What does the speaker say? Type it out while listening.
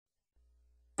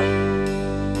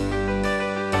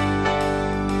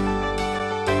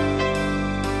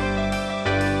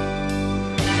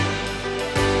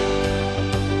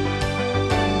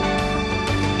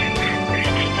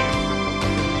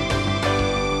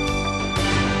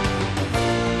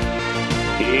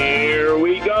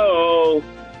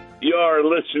You're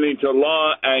listening to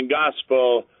Law and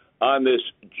Gospel on this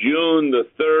June the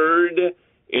 3rd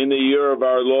in the year of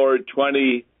our Lord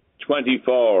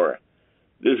 2024.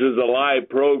 This is a live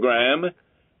program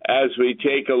as we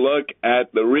take a look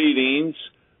at the readings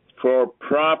for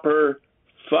Proper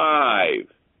 5.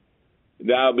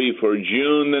 That'll be for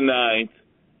June the 9th,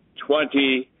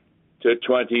 20 to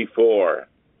 24.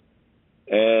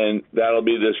 And that'll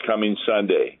be this coming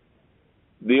Sunday.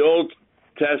 The Old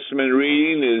Testament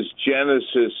reading is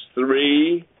Genesis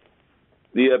 3.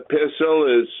 The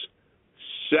epistle is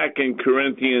 2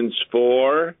 Corinthians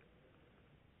 4.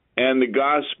 And the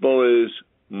gospel is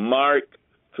Mark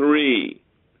 3.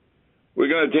 We're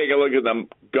going to take a look at the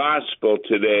gospel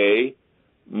today.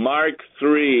 Mark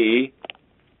 3,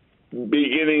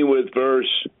 beginning with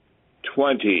verse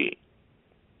 20.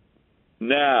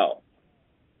 Now,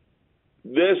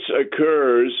 this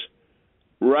occurs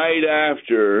right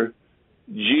after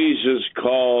Jesus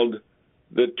called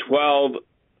the 12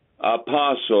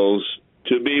 apostles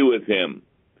to be with him.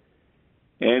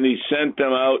 And he sent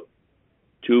them out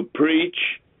to preach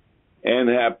and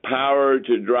have power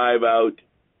to drive out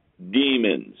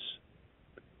demons.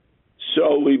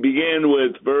 So we begin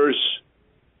with verse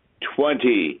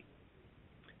 20.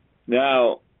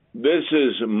 Now, this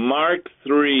is Mark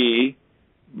 3,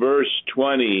 verse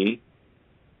 20,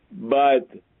 but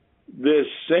this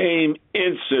same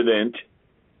incident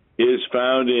is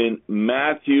found in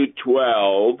Matthew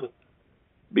 12,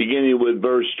 beginning with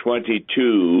verse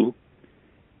 22,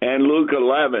 and Luke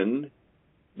 11,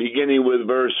 beginning with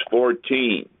verse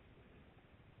 14.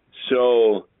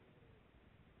 So,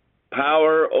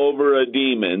 power over a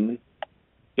demon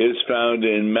is found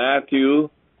in Matthew,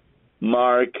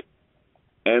 Mark,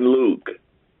 and Luke.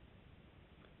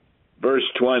 Verse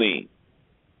 20.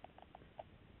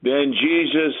 Then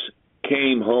Jesus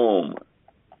came home.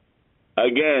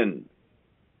 Again,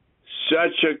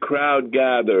 such a crowd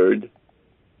gathered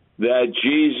that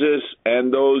Jesus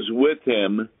and those with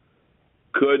him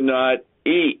could not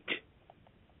eat.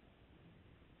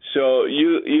 So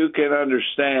you can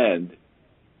understand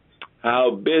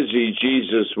how busy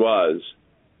Jesus was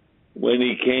when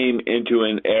he came into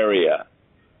an area.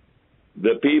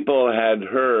 The people had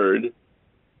heard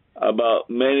about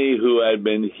many who had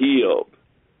been healed.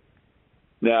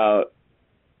 Now,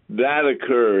 that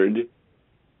occurred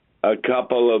a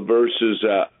couple of verses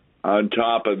on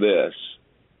top of this.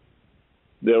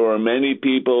 There were many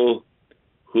people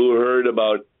who heard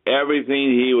about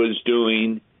everything he was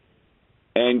doing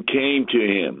and came to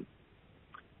him.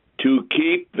 To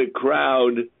keep the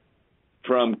crowd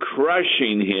from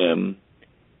crushing him,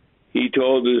 he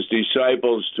told his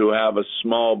disciples to have a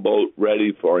small boat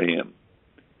ready for him.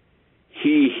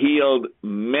 He healed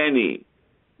many.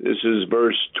 This is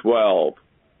verse 12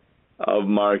 of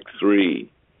Mark 3.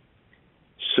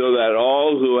 So that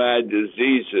all who had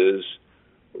diseases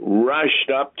rushed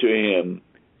up to him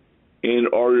in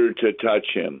order to touch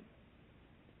him.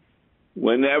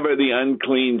 Whenever the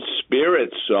unclean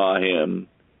spirits saw him,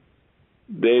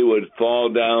 they would fall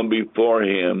down before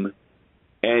him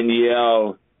and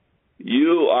yell,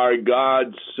 "You are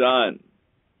God's Son."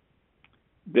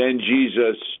 Then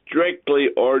Jesus strictly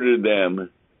ordered them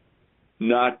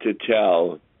not to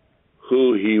tell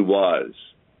who he was.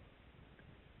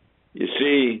 You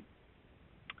see,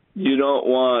 you don't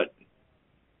want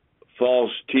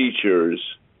false teachers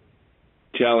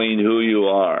telling who you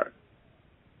are.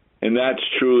 And that's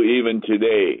true even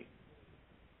today.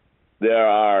 There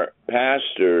are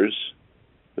pastors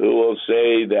who will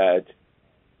say that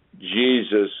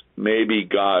Jesus may be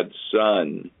God's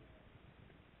Son,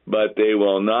 but they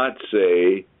will not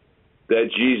say that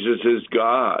Jesus is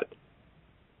God.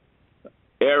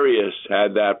 Arius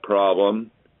had that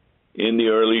problem in the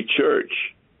early church,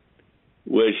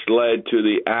 which led to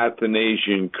the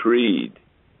Athanasian Creed,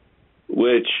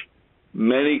 which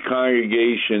many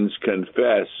congregations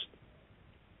confessed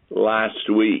last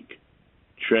week,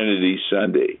 Trinity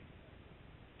Sunday.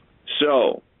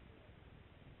 So,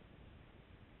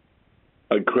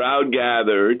 a crowd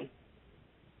gathered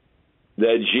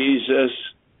that Jesus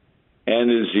and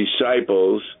his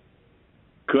disciples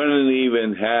couldn't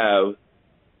even have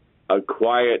a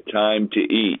quiet time to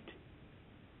eat.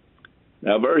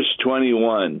 Now, verse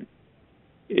 21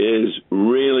 is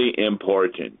really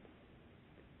important.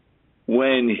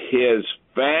 When his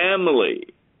family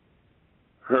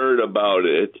heard about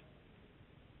it,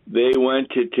 they went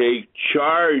to take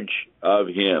charge of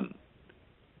him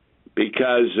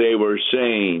because they were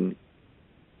saying,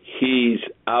 he's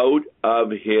out of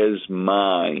his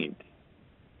mind.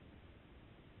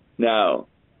 Now,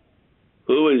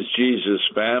 who is Jesus'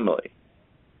 family?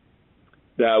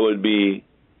 That would be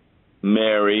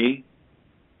Mary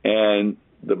and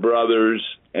the brothers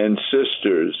and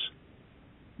sisters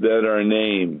that are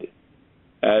named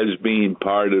as being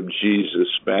part of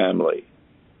Jesus' family.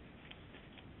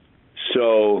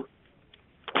 So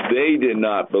they did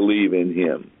not believe in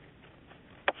him.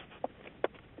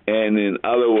 And in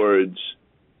other words,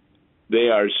 they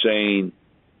are saying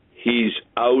he's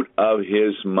out of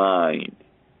his mind.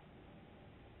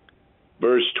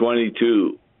 Verse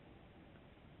 22,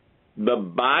 the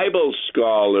Bible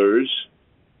scholars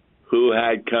who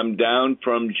had come down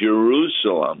from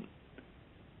Jerusalem.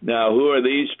 Now, who are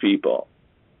these people?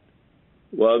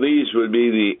 Well, these would be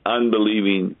the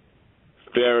unbelieving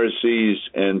Pharisees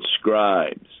and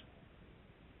scribes.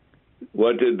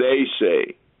 What did they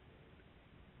say?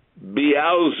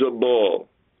 Beelzebul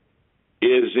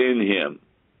is in him.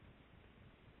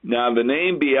 Now, the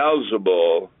name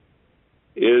Beelzebul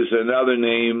is another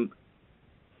name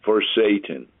for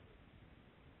Satan.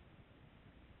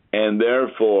 And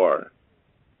therefore,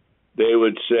 they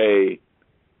would say,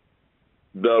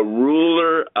 the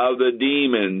ruler of the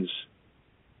demons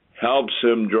helps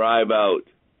him drive out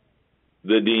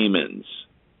the demons.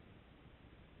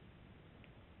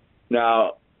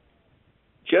 Now,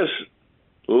 just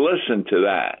listen to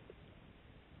that.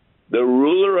 The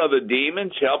ruler of the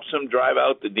demons helps him drive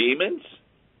out the demons?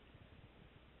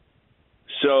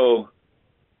 So,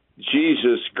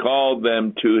 Jesus called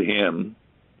them to him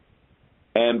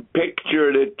and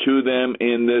pictured it to them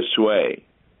in this way.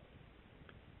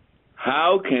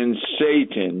 How can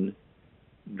Satan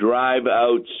drive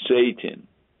out Satan?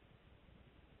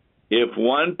 If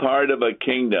one part of a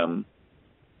kingdom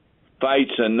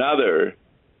fights another,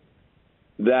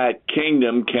 that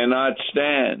kingdom cannot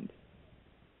stand.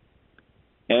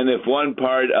 And if one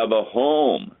part of a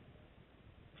home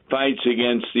fights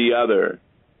against the other,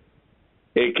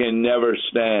 it can never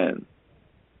stand.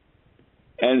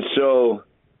 And so,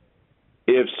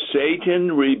 if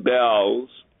Satan rebels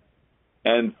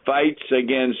and fights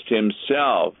against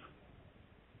himself,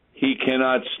 he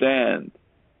cannot stand,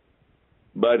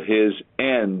 but his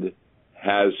end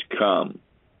has come.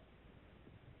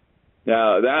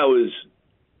 Now, that was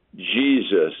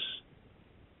Jesus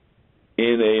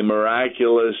in a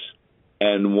miraculous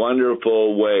and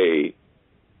wonderful way,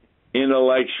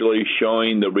 intellectually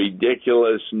showing the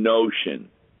ridiculous notion,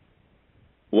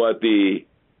 what the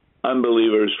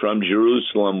unbelievers from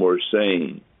Jerusalem were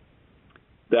saying,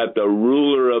 that the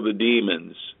ruler of the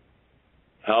demons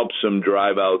helps him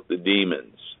drive out the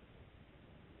demons.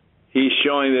 He's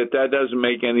showing that that doesn't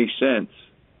make any sense,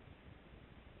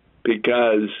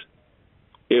 because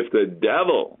if the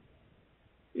devil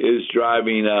is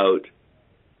driving out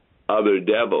other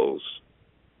devils,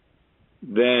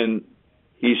 then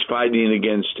he's fighting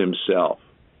against himself.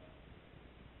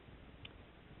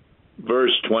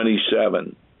 Verse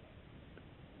 27,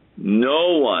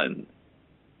 no one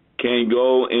can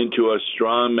go into a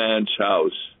strong man's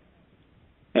house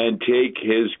and take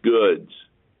his goods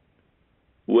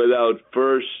without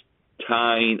first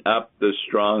tying up the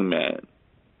strong man.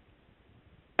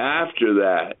 After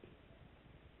that,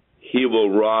 he will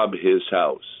rob his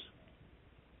house.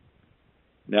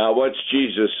 Now, what's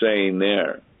Jesus saying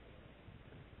there?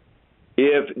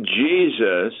 If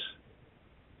Jesus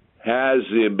has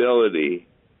the ability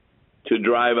to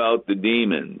drive out the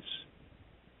demons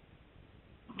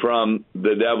from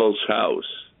the devil's house,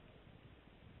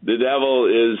 the devil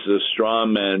is the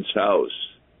strong man's house,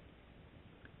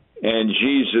 and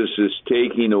Jesus is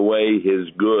taking away his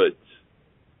goods.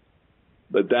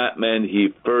 But that meant he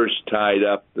first tied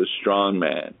up the strong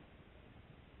man.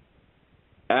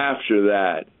 After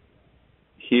that,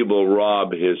 he will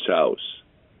rob his house.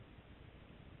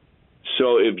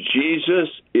 So if Jesus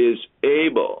is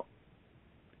able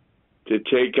to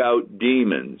take out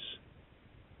demons,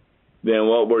 then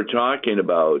what we're talking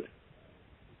about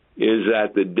is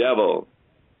that the devil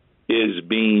is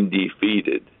being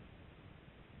defeated.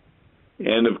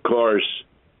 And of course,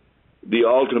 the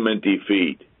ultimate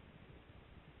defeat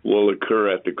will occur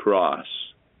at the cross,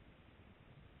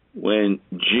 when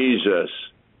Jesus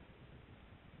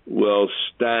will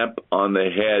stamp on the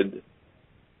head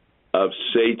of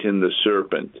Satan the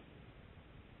serpent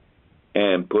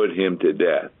and put him to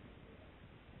death.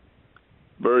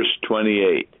 Verse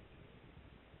 28,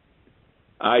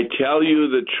 I tell you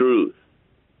the truth.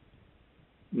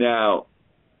 Now,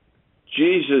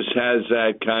 Jesus has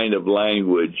that kind of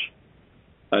language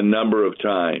a number of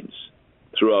times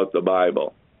throughout the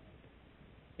Bible.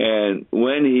 And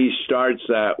when he starts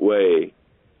that way,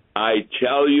 I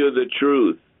tell you the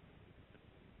truth,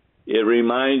 it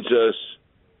reminds us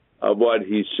of what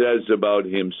he says about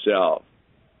himself.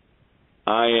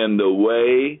 I am the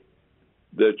way,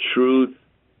 the truth,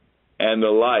 and the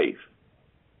life.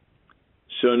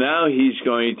 So now he's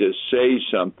going to say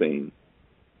something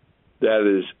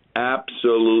that is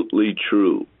absolutely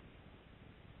true.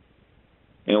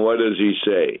 And what does he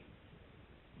say?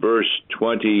 Verse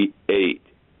 28.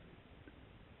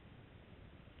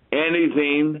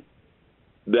 Anything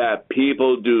that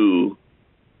people do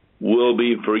will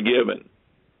be forgiven.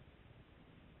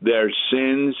 Their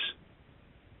sins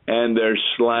and their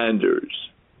slanders,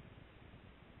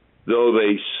 though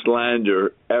they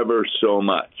slander ever so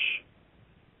much.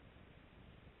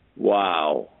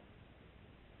 Wow.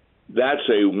 That's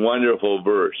a wonderful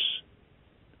verse.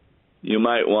 You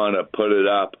might want to put it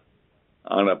up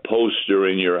on a poster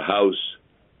in your house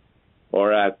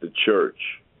or at the church.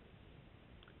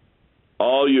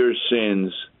 All your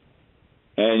sins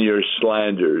and your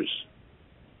slanders,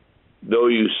 though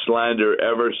you slander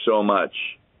ever so much,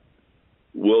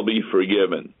 will be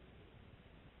forgiven.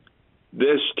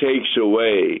 This takes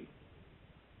away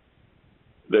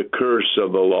the curse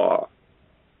of the law,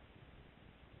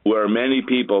 where many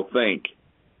people think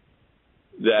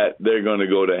that they're going to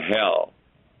go to hell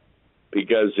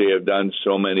because they have done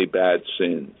so many bad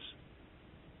sins.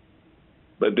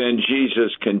 But then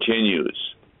Jesus continues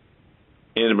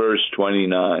in verse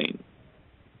 29.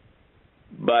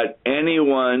 But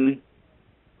anyone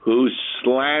who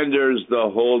slanders the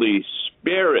Holy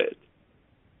Spirit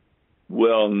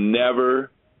will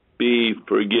never be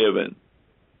forgiven.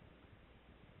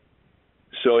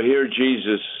 So here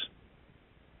Jesus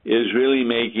is really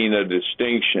making a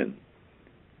distinction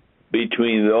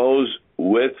between those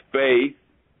with faith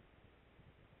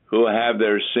who have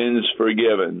their sins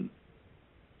forgiven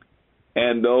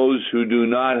and those who do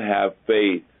not have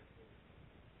faith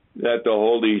that the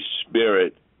Holy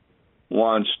Spirit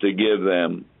wants to give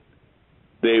them.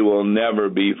 They will never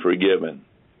be forgiven.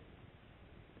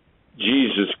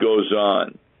 Jesus goes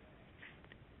on.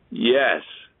 Yes,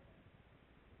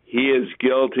 he is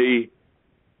guilty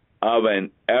of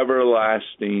an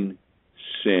everlasting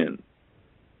sin.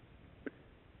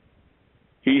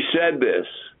 He said this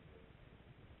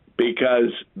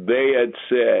because they had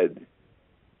said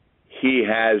he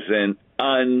has an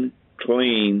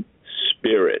unclean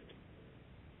spirit.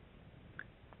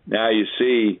 Now you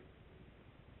see,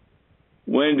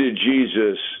 when did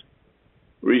Jesus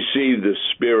receive the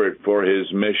Spirit for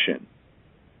his mission?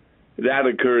 That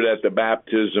occurred at the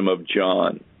baptism of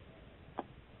John.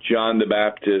 John the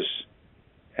Baptist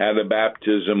had a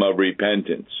baptism of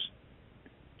repentance.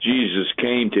 Jesus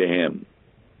came to him.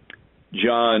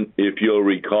 John, if you'll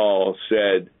recall,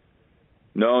 said,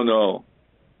 No,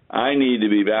 I need to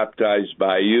be baptized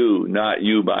by you, not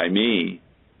you by me.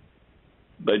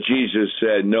 But Jesus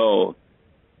said, no,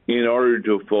 in order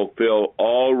to fulfill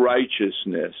all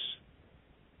righteousness,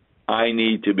 I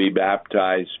need to be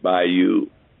baptized by you.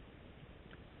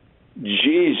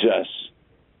 Jesus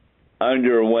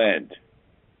underwent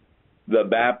the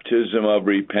baptism of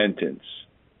repentance,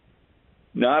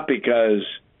 not because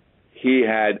he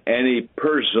had any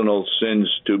personal sins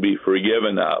to be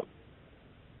forgiven of,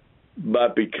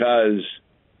 but because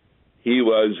he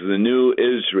was the new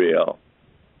Israel,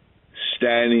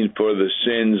 standing for the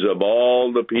sins of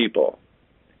all the people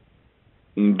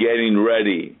and getting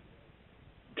ready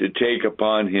to take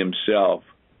upon himself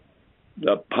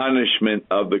the punishment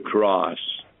of the cross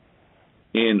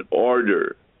in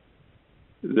order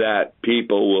that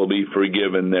people will be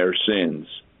forgiven their sins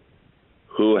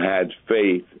who had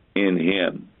faith in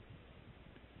him.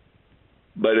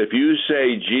 But if you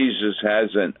say Jesus has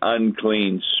an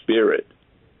unclean spirit,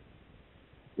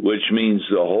 which means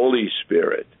the Holy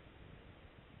Spirit,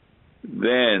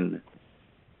 then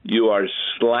you are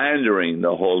slandering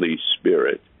the Holy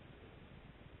Spirit,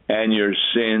 and your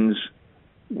sins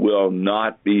will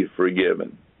not be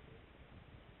forgiven.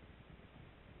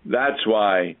 That's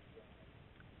why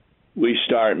we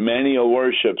start many a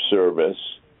worship service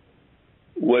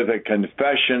with a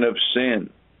confession of sin.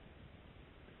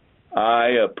 I,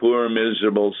 a poor,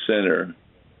 miserable sinner,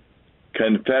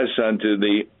 confess unto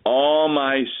thee all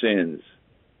my sins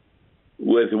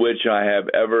with which I have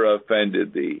ever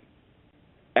offended thee,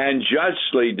 and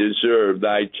justly deserve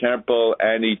thy temporal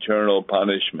and eternal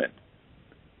punishment.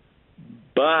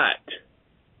 But,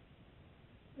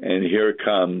 and here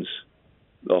comes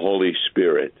the Holy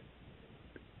Spirit,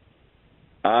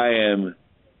 I am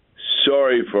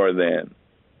sorry for them,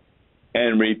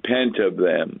 and repent of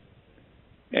them,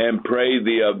 and pray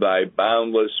thee of thy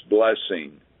boundless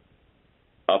blessing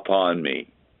upon me.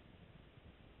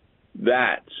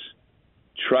 That's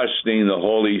trusting the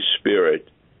Holy Spirit,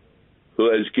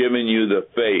 who has given you the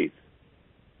faith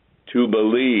to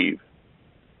believe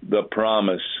the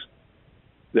promise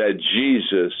that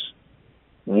Jesus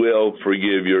will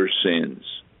forgive your sins,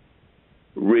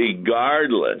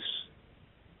 regardless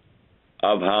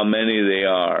of how many they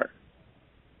are.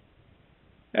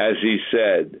 As he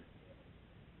said,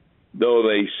 though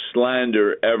they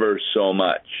slander ever so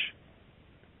much.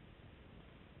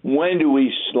 When do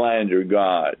we slander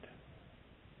God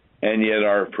and yet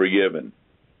are forgiven?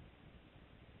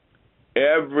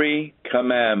 Every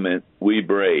commandment we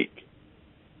break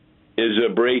is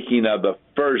a breaking of the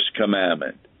first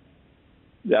commandment.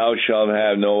 Thou shalt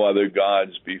have no other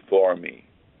gods before me.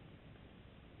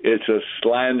 It's a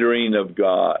slandering of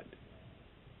God.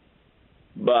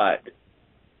 But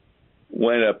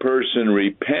when a person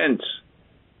repents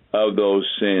of those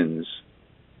sins,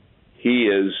 he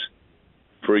is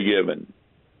forgiven.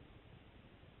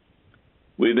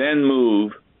 We then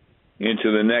move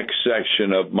into the next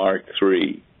section of Mark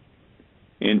 3,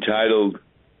 entitled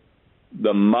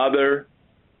The Mother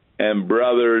and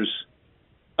Brothers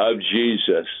of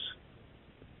Jesus.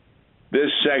 This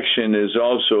section is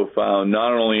also found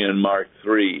not only in Mark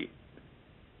 3,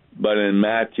 but in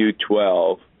Matthew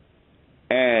 12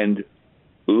 and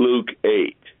Luke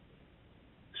 8.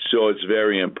 So it's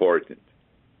very important.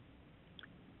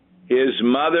 His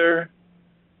mother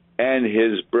and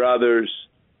his brothers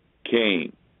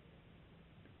came.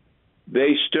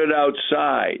 They stood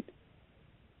outside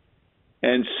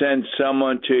and sent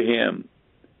someone to him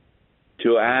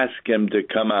to ask him to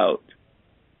come out.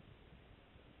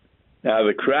 Now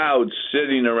the crowd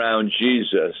sitting around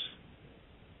Jesus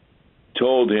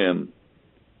told him,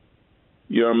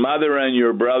 your mother and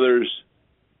your brothers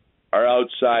are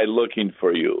outside looking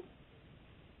for you.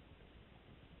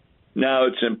 Now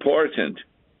it's important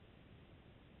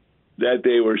that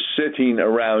they were sitting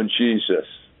around Jesus,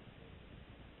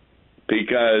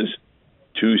 because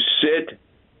to sit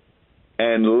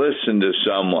and listen to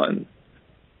someone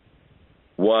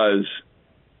was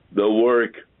the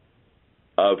work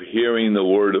of hearing the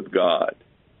Word of God.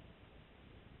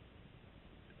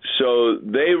 So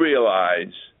they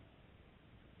realize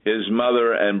his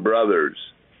mother and brothers,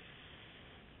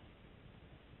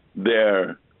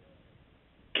 they're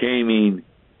coming,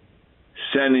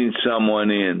 sending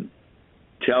someone in,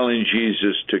 telling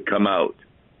Jesus to come out.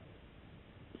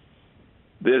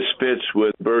 This fits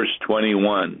with verse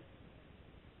 21.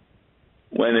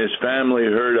 When his family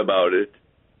heard about it,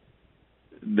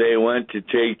 they went to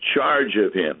take charge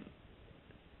of him,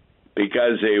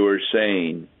 because they were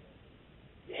saying,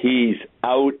 he's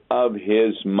out of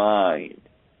his mind.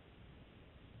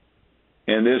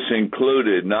 And this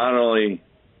included not only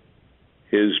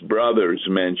his brothers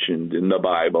mentioned in the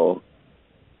Bible,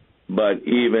 but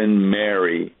even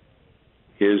Mary,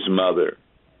 his mother.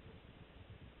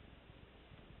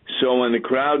 So when the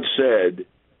crowd said,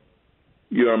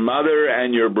 your mother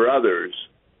and your brothers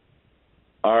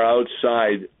are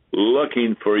outside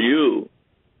looking for you,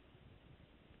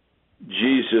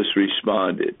 Jesus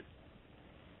responded.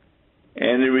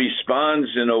 And he responds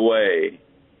in a way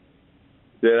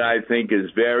that I think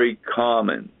is very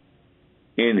common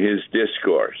in his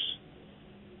discourse.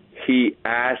 He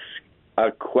asks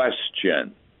a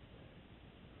question.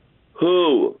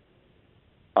 Who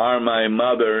are my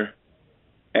mother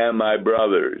and my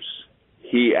brothers?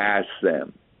 He asked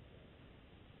them.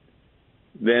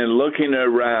 Then looking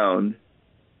around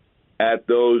at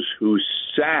those who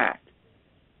sat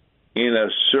in a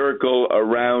circle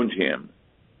around him.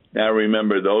 Now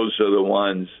remember, those are the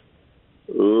ones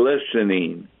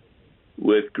listening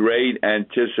with great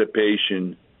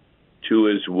anticipation to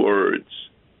his words,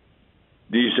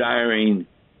 desiring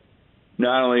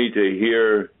not only to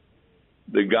hear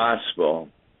the gospel,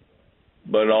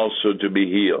 but also to be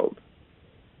healed.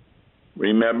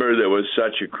 Remember, there was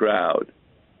such a crowd.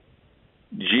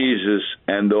 Jesus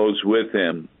and those with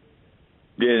him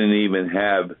didn't even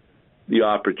have the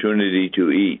opportunity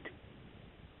to eat.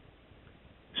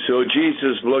 So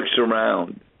Jesus looks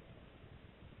around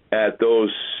at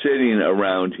those sitting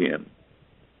around him.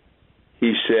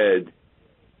 He said,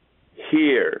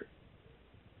 here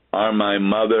are my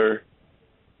mother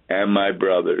and my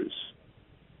brothers.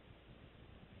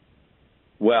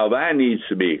 Well, that needs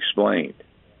to be explained.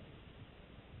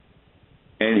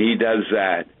 And he does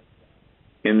that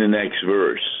in the next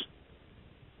verse,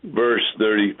 verse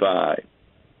 35.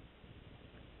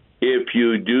 If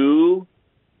you do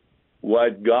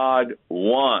what God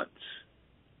wants,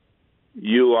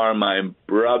 you are my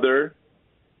brother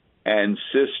and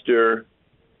sister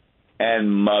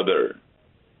and mother.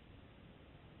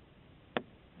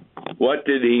 What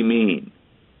did he mean?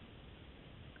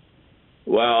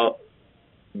 Well,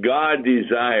 God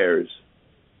desires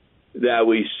that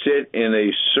we sit in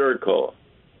a circle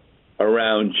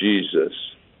around Jesus.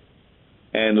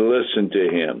 and listen to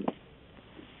him.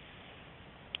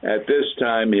 At this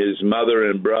time, his mother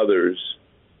and brothers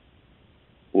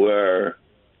were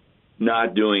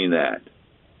not doing that.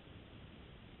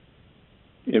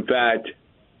 In fact,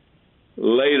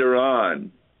 later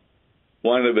on,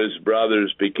 one of his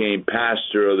brothers became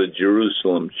pastor of the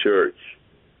Jerusalem church,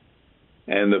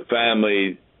 and the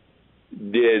family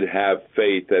did have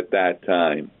faith at that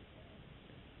time.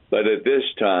 But at this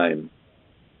time,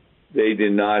 they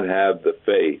did not have the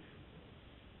faith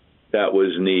that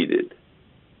was needed.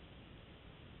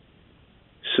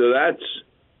 So that's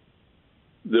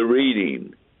the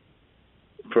reading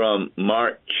from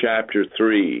Mark chapter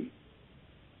 3,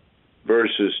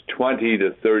 verses 20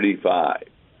 to 35.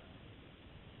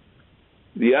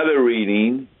 The other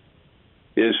reading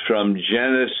is from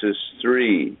Genesis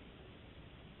 3,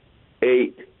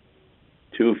 8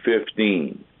 to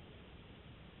 15.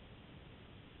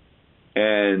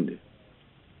 And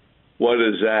what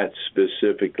does that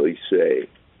specifically say?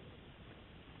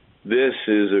 This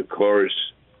is, of course,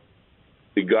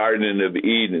 the Garden of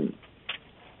Eden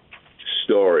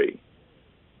story.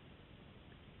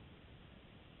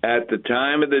 At the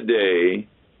time of the day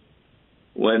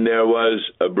when there was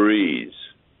a breeze,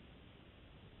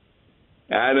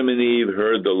 Adam and Eve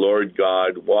heard the Lord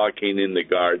God walking in the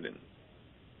garden,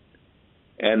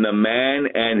 and the man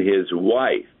and his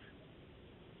wife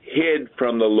hid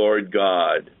from the Lord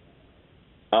God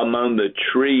among the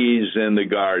trees in the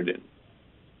garden.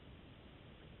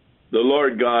 The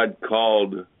Lord God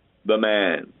called the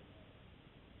man.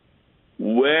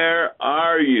 "Where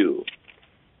are you?"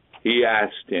 he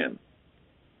asked him.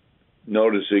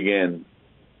 Notice again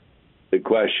the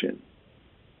question.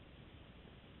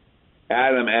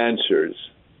 Adam answers,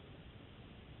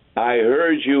 "I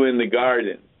heard you in the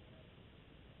garden,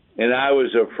 and I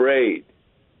was afraid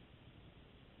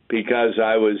because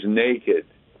I was naked,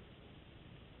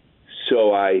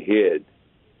 so I hid."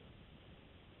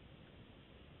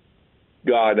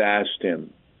 God asked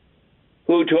him,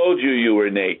 "Who told you you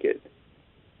were naked?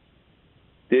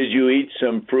 Did you eat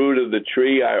some fruit of the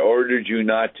tree I ordered you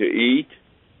not to eat?"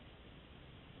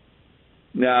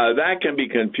 Now, that can be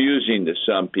confusing to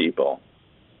some people,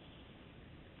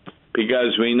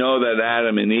 because we know that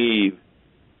Adam and Eve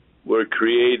were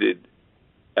created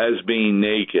as being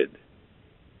naked.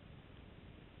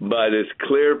 But it's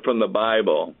clear from the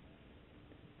Bible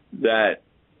that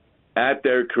at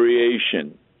their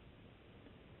creation,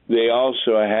 they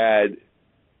also had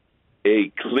a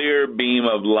clear beam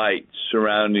of light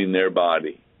surrounding their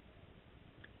body.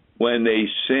 When they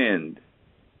sinned,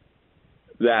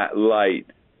 that light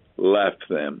left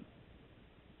them.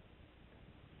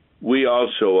 We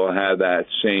also will have that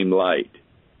same light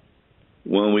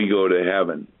when we go to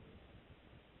heaven,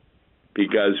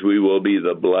 because we will be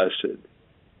the blessed.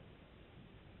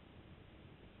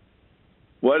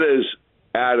 What does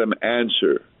Adam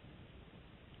answer?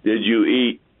 Did you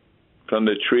eat from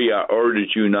the tree I ordered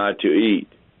you not to eat?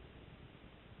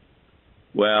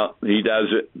 Well, he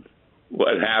does it,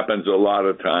 what happens a lot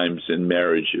of times in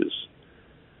marriages.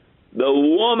 The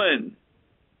woman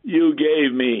you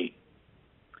gave me,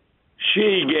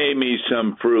 she gave me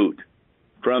some fruit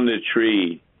from the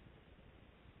tree,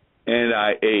 and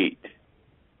I ate.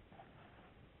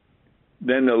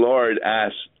 Then the Lord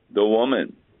asked the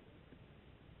woman,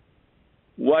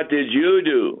 "What did you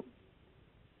do?"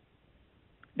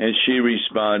 And she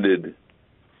responded,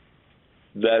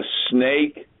 "The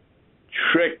snake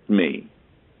tricked me,"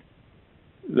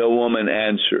 the woman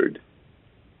answered,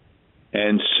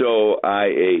 "and so I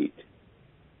ate."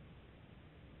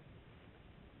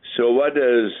 So what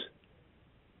does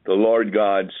the Lord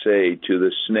God say to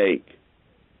the snake,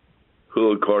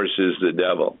 who of course is the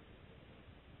devil?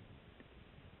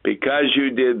 "Because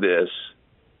you did this,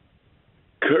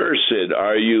 cursed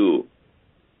are you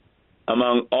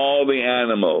among all the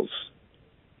animals,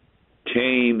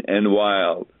 tame and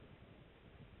wild.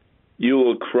 You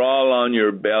will crawl on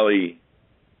your belly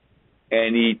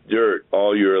and eat dirt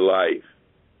all your life.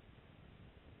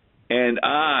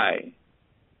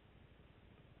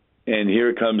 And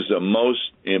here comes the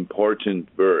most important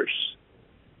verse.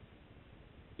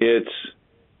 It's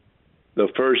the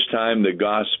first time the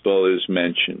gospel is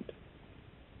mentioned.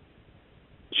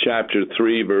 Chapter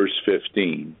 3, verse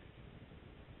 15.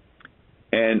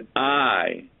 "And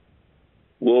I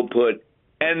will put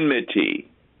enmity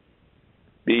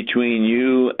between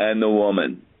you and the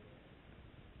woman."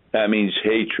 That means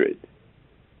hatred.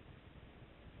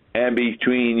 "And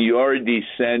between your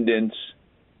descendants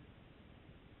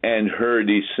and her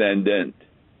descendant."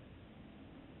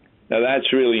 Now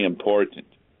that's really important.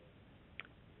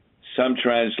 Some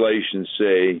translations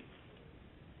say,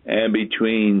 "and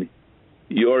between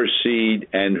your seed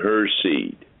and her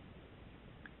seed.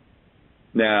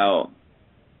 Now,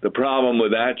 the problem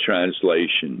with that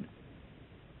translation,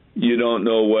 you don't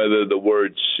know whether the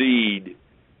word seed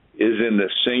is in the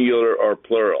singular or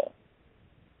plural.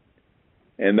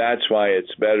 And that's why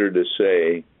it's better to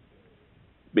say,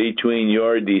 between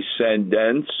your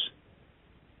descendants,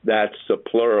 that's the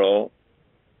plural,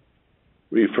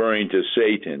 referring to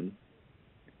Satan,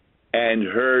 and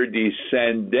her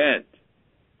descendant,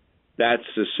 that's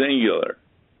the singular,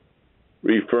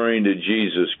 referring to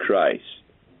Jesus Christ.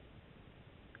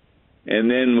 And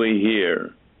then we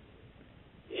hear,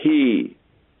 he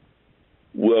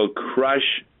will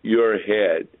crush your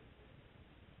head,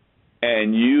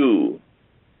 and you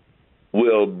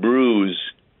will bruise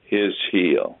his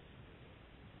heel.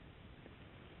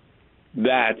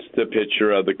 That's the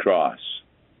picture of the cross.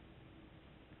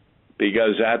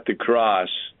 Because at the cross,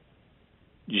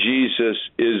 Jesus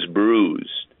is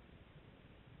bruised,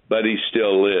 but he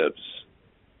still lives.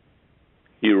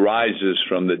 He rises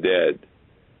from the dead.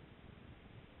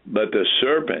 But the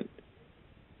serpent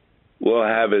will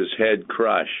have his head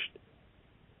crushed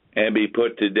and be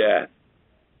put to death,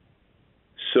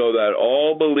 so that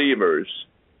all believers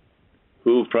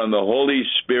who from the Holy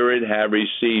Spirit have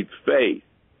received faith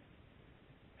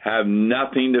have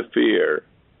nothing to fear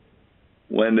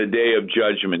when the day of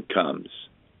judgment comes,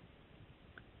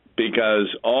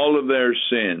 because all of their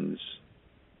sins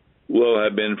will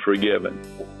have been forgiven.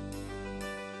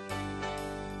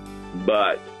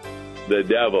 But the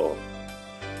devil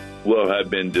will have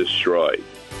been destroyed.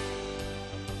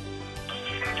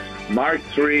 Mark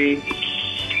 3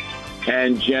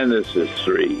 and Genesis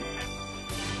 3.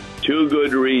 Two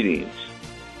good readings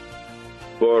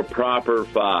for proper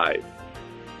 5.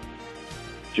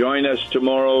 Join us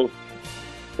tomorrow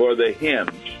for the hymn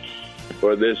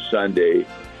for this Sunday,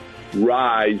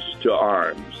 Rise to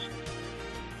Arms.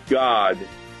 God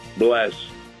bless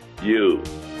you.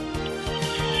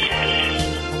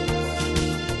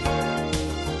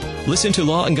 Listen to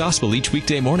Law and Gospel each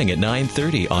weekday morning at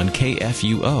 9:30 on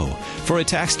KFUO. For a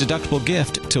tax-deductible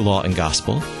gift to Law and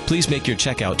Gospel, please make your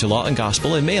check out to Law and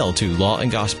Gospel and mail to Law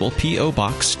and Gospel, P.O.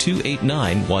 Box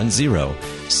 28910,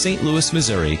 St. Louis,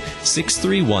 Missouri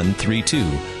 63132,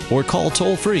 or call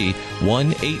toll-free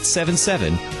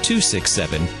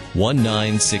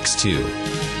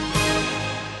 1-877-267-1962.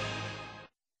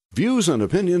 Views and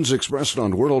opinions expressed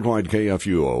on Worldwide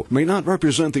KFUO may not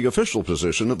represent the official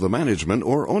position of the management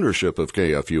or ownership of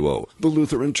KFUO, the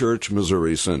Lutheran Church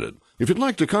Missouri Synod. If you'd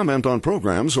like to comment on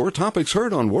programs or topics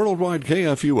heard on Worldwide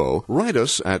KFUO, write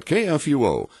us at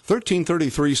KFUO,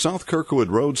 1333 South Kirkwood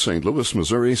Road, St. Louis,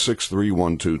 Missouri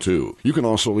 63122. You can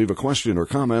also leave a question or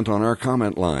comment on our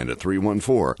comment line at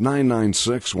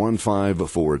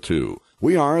 314-996-1542.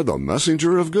 We are the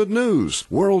messenger of good news,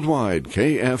 Worldwide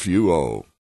KFUO.